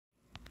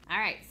All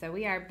right, so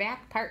we are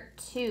back, part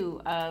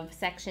 2 of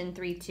section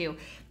 3.2.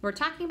 We're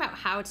talking about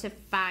how to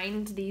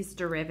find these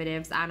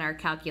derivatives on our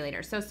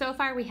calculator. So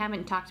far we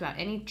haven't talked about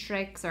any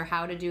tricks or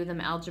how to do them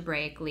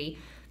algebraically.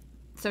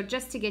 So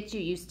just to get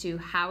you used to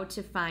how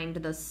to find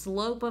the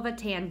slope of a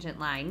tangent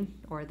line,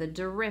 or the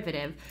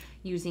derivative,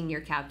 using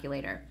your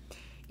calculator.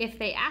 If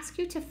they ask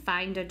you to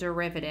find a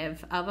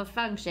derivative of a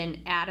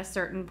function at a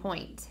certain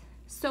point,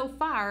 so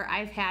far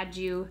I've had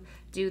you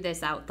do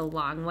this out the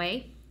long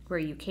way, where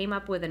you came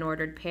up with an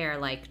ordered pair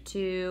like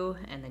 2,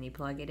 and then you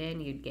plug it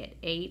in, you'd get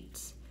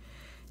 8.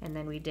 And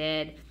then we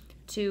did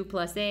 2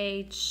 plus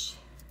h,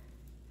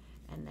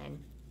 and then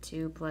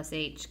 2 plus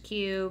h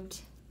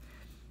cubed.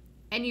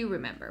 And you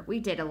remember, we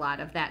did a lot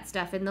of that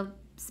stuff in the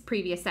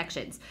previous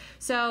sections.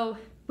 So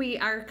we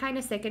are kind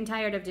of sick and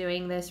tired of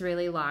doing this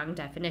really long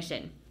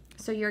definition.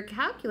 So your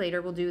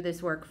calculator will do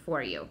this work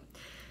for you.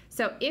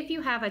 So if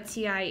you have a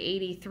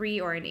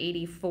TI-83 or an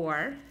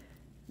 84,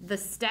 the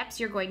steps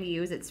you're going to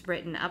use, it's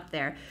written up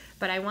there,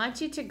 but I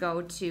want you to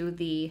go to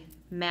the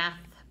math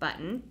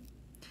button.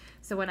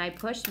 So when I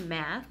push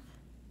math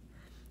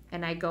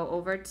and I go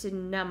over to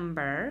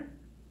number,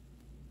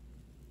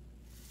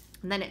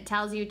 and then it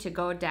tells you to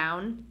go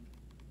down.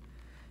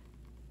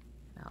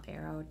 I'll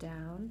arrow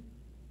down.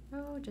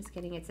 Oh, just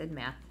kidding, it's in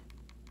math.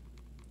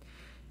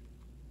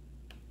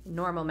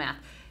 Normal math.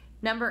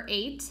 Number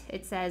 8,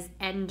 it says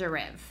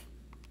nderiv.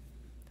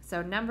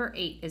 So number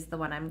 8 is the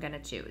one I'm going to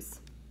choose.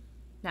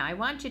 Now I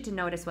want you to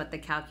notice what the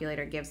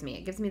calculator gives me.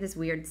 It gives me this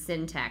weird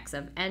syntax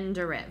of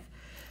nderiv.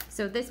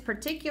 So this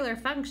particular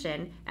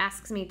function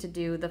asks me to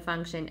do the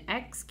function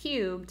x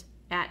cubed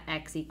at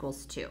x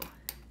equals 2.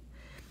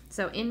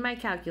 So in my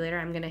calculator,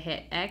 I'm going to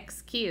hit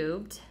x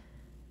cubed.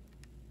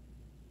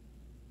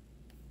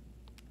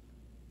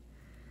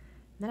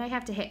 Then I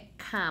have to hit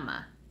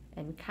comma,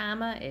 and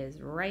comma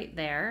is right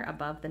there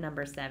above the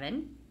number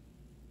 7.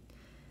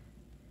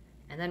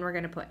 And then we're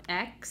going to put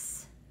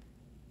x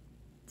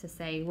to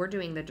say we're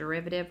doing the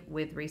derivative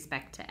with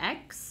respect to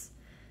x.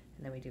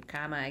 And then we do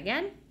comma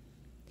again.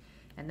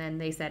 And then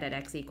they said at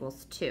x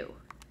equals 2.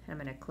 I'm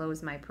going to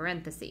close my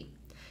parenthesis.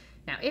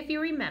 Now if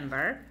you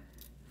remember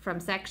from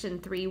section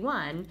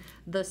 3.1,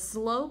 the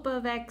slope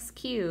of x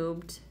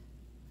cubed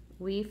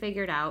we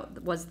figured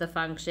out was the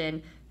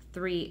function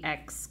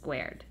 3x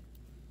squared.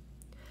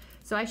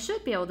 So I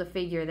should be able to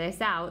figure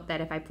this out, that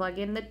if I plug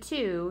in the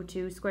 2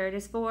 squared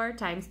is 4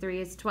 times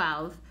 3 is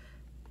 12.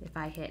 If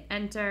I hit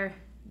enter,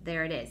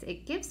 there it is.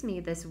 It gives me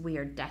this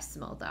weird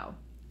decimal though.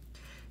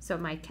 So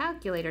my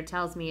calculator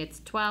tells me it's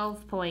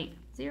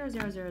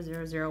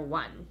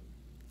 12.000001.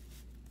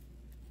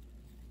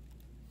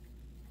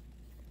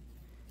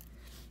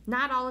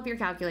 Not all of your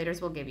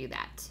calculators will give you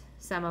that.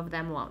 Some of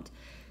them won't.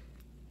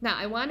 Now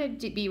I wanted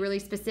to be really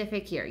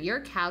specific here.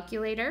 Your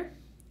calculator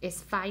is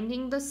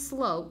finding the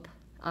slope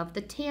of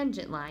the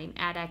tangent line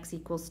at x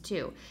equals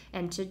 2.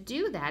 And to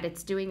do that,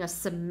 it's doing a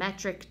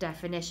symmetric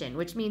definition,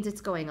 which means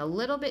it's going a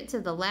little bit to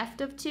the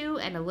left of 2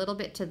 and a little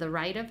bit to the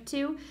right of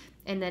 2,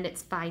 and then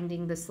it's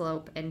finding the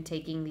slope and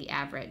taking the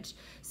average.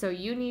 So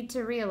you need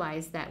to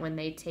realize that when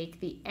they take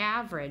the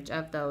average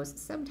of those,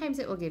 sometimes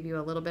it will give you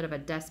a little bit of a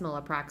decimal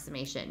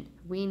approximation.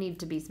 We need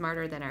to be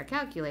smarter than our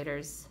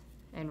calculators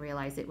and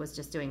realize it was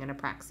just doing an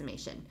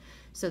approximation.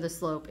 So the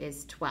slope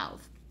is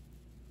 12.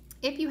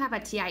 If you have a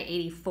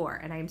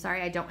TI-84, and I'm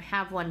sorry I don't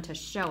have one to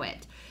show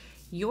it,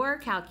 your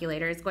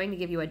calculator is going to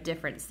give you a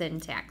different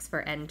syntax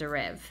for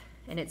nderiv.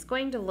 And it's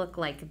going to look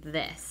like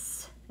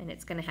this. And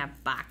it's going to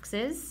have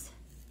boxes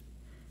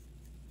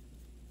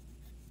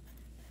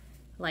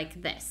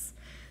like this.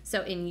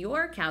 So in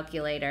your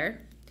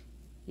calculator,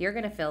 you're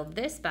going to fill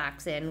this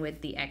box in with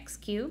the x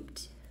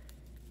cubed.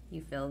 You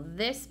fill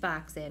this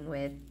box in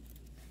with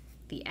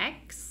the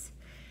x,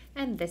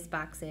 and this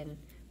box in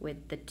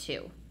with the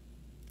 2.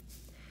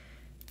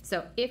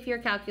 So if your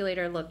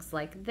calculator looks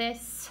like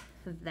this,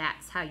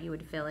 that's how you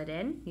would fill it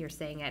in. You're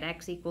saying at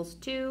x equals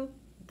 2,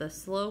 the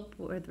slope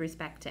with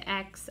respect to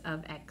x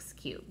of x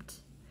cubed.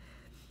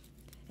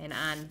 And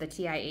on the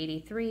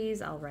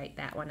TI-83s, I'll write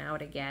that one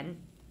out again,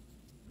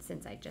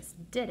 since I just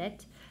did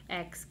it.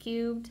 X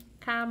cubed,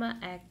 comma,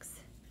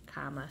 x,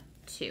 comma,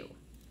 2.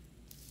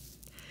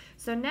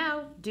 So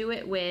now do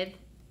it with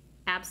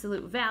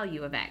absolute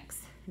value of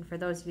x. And for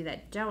those of you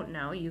that don't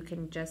know, you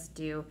can just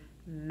do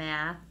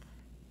math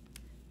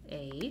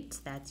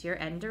 8, that's your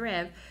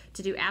nderiv.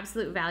 To do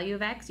absolute value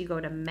of x, you go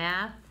to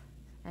math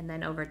and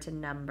then over to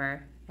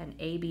number, and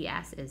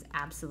ABS is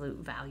absolute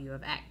value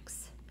of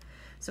x.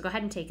 So go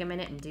ahead and take a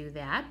minute and do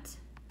that.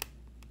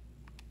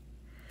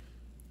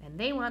 And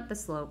they want the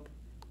slope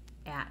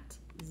at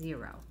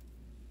 0.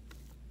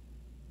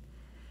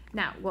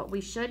 Now, what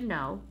we should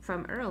know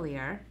from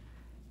earlier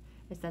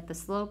is that the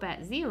slope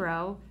at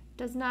 0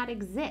 does not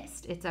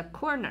exist. It's a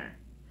corner.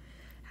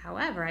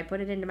 However, I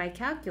put it into my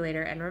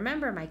calculator, and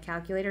remember, my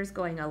calculator is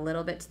going a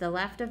little bit to the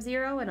left of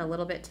 0 and a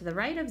little bit to the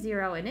right of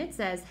 0, and it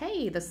says,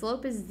 hey, the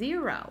slope is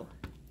 0.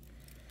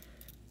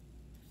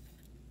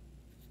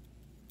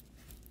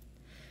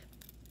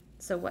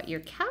 So what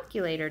your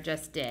calculator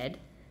just did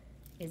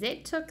is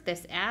it took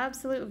this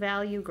absolute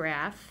value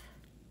graph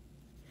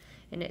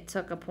and it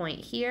took a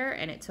point here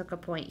and it took a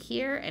point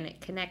here and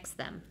it connects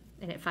them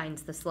and it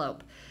finds the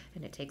slope.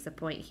 And it takes a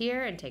point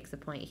here and takes a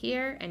point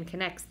here and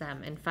connects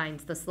them and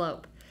finds the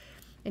slope.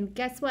 And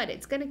guess what?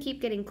 It's going to keep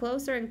getting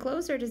closer and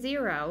closer to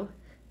 0,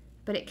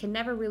 but it can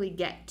never really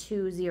get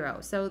to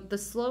 0. So the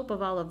slope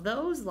of all of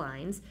those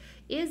lines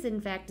is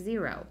in fact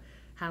 0.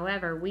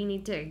 However, we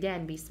need to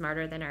again be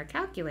smarter than our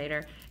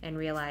calculator and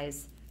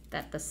realize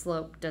that the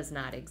slope does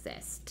not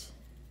exist.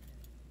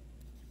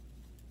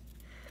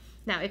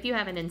 Now, if you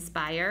have an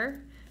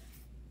Inspire,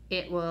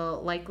 it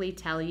will likely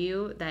tell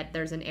you that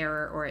there's an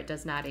error or it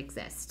does not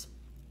exist.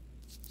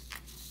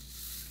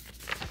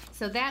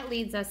 So that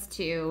leads us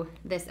to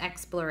this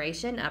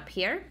exploration up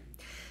here.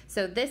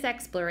 So this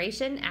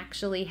exploration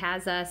actually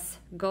has us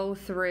go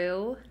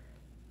through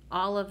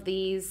all of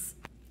these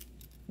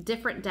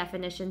different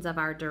definitions of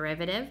our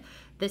derivative.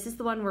 This is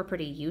the one we're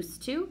pretty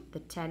used to, the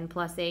 10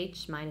 plus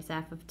h minus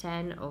f of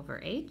 10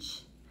 over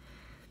h.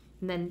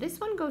 And then this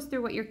one goes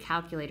through what your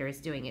calculator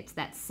is doing. It's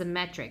that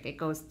symmetric. It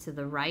goes to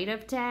the right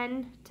of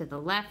 10, to the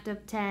left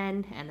of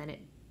 10, and then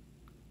it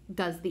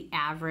does the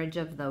average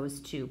of those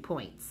 2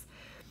 points.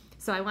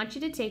 So I want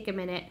you to take a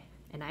minute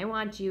and I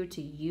want you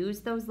to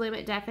use those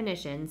limit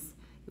definitions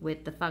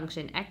with the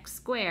function x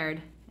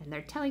squared, and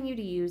they're telling you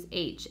to use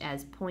h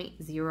as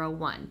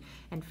 0.01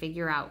 and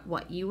figure out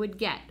what you would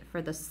get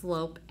for the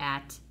slope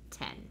at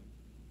 10.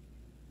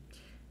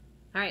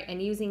 All right,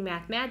 and using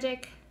Math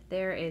Magic,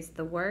 there is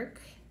the work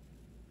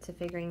to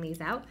figuring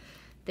these out.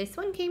 This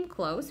one came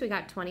close. We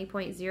got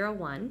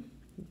 20.01.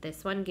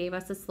 This one gave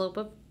us a slope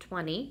of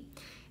 20.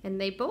 And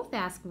they both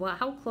ask, well,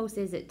 how close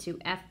is it to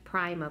f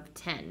prime of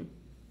 10?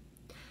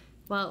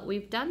 Well,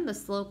 we've done the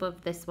slope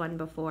of this one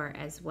before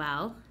as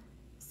well.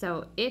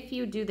 So if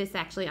you do this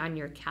actually on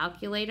your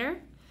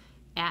calculator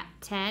at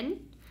 10,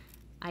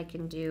 I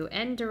can do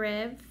n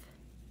deriv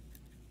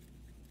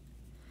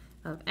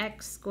of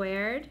x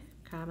squared,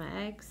 comma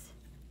x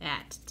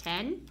at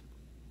 10.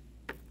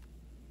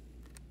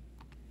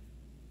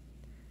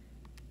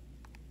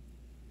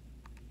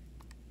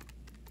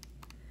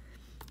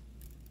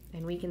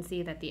 And we can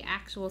see that the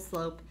actual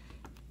slope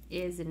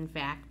is in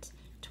fact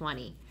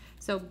 20.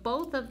 So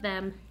both of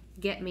them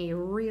get me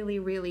really,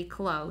 really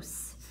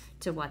close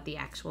to what the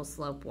actual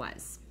slope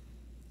was.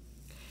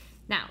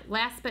 Now,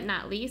 last but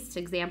not least,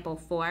 example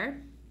 4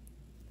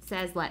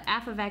 says let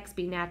f of x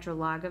be natural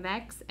log of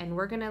x, and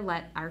we're going to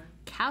let our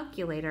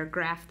calculator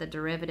graph the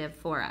derivative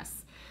for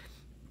us.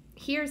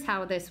 Here's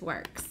how this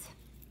works.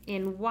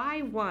 In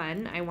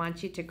y1, I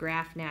want you to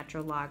graph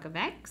natural log of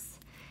x.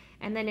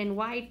 And then in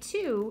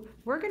y2,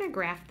 we're going to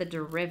graph the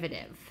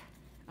derivative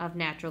of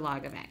natural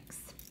log of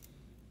x.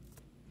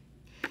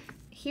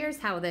 Here's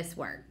how this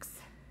works.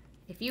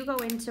 If you go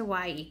into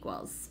y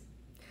equals,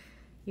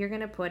 you're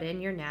going to put in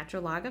your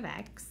natural log of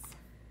x.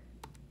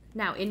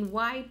 Now in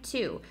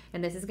y2,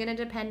 and this is going to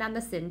depend on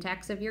the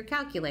syntax of your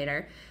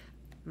calculator,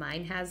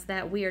 mine has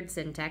that weird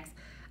syntax,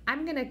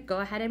 I'm going to go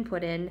ahead and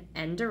put in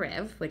n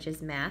deriv, which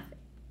is math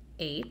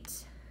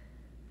 8.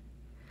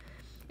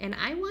 And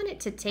I want it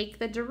to take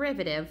the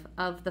derivative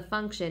of the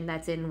function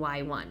that's in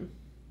y1.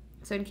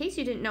 So in case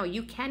you didn't know,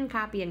 you can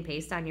copy and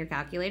paste on your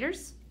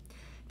calculators.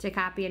 To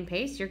copy and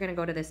paste, you're going to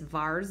go to this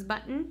vars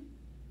button.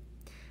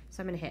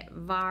 So I'm going to hit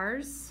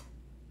vars,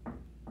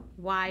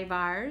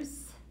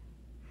 yvars,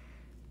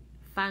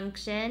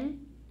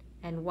 function,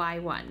 and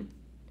y1,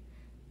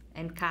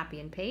 and copy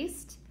and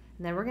paste.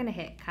 And then we're going to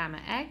hit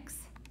comma x,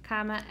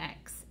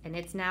 and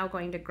it's now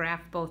going to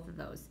graph both of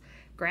those.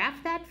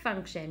 Graph that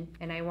function,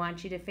 and I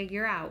want you to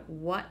figure out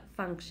what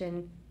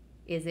function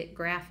is it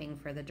graphing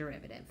for the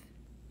derivative.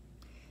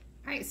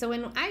 All right, so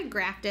when I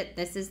graphed it,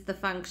 this is the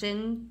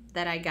function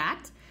that I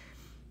got,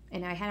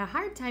 and I had a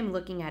hard time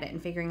looking at it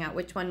and figuring out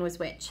which one was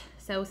which.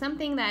 So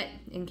something that,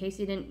 in case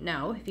you didn't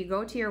know, if you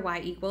go to your y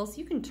equals,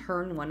 you can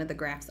turn one of the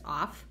graphs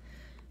off.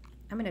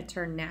 I'm going to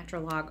turn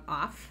natural log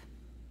off.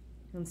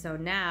 And so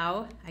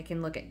now I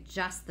can look at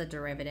just the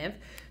derivative.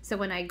 So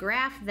when I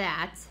graph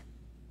that,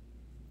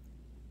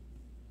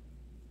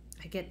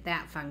 I get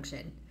that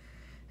function.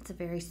 It's a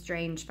very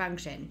strange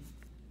function.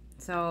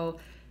 So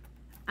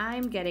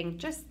I'm getting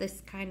just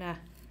this kind of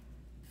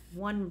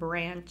one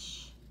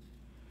branch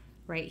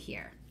right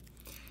here.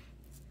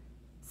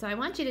 So I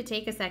want you to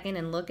take a second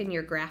and look in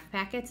your graph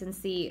packets and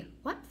see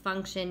what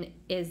function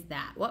is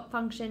that? What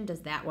function does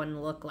that one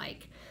look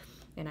like?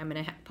 And I'm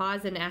going to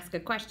pause and ask a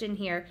question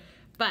here,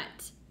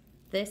 but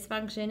this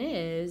function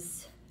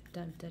is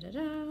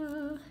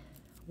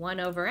 1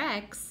 over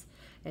x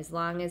as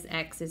long as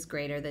x is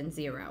greater than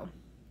 0.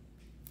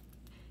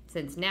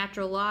 Since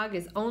natural log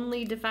is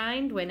only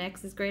defined when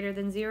x is greater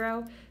than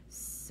 0,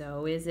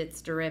 so is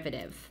its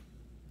derivative.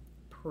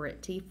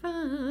 Pretty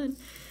fun.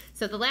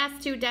 So the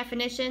last two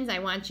definitions, I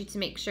want you to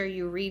make sure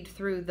you read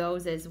through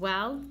those as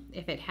well.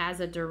 If it has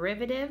a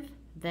derivative,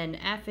 then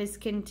f is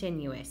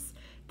continuous.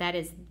 That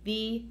is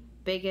the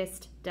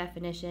biggest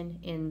definition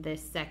in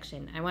this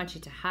section. I want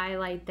you to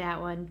highlight that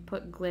one,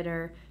 put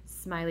glitter,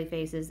 smiley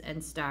faces,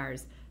 and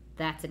stars.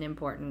 That's an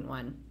important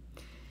one.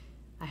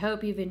 I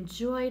hope you've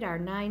enjoyed our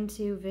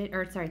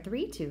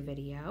 3-2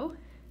 video.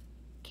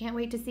 Can't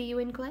wait to see you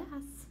in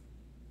class.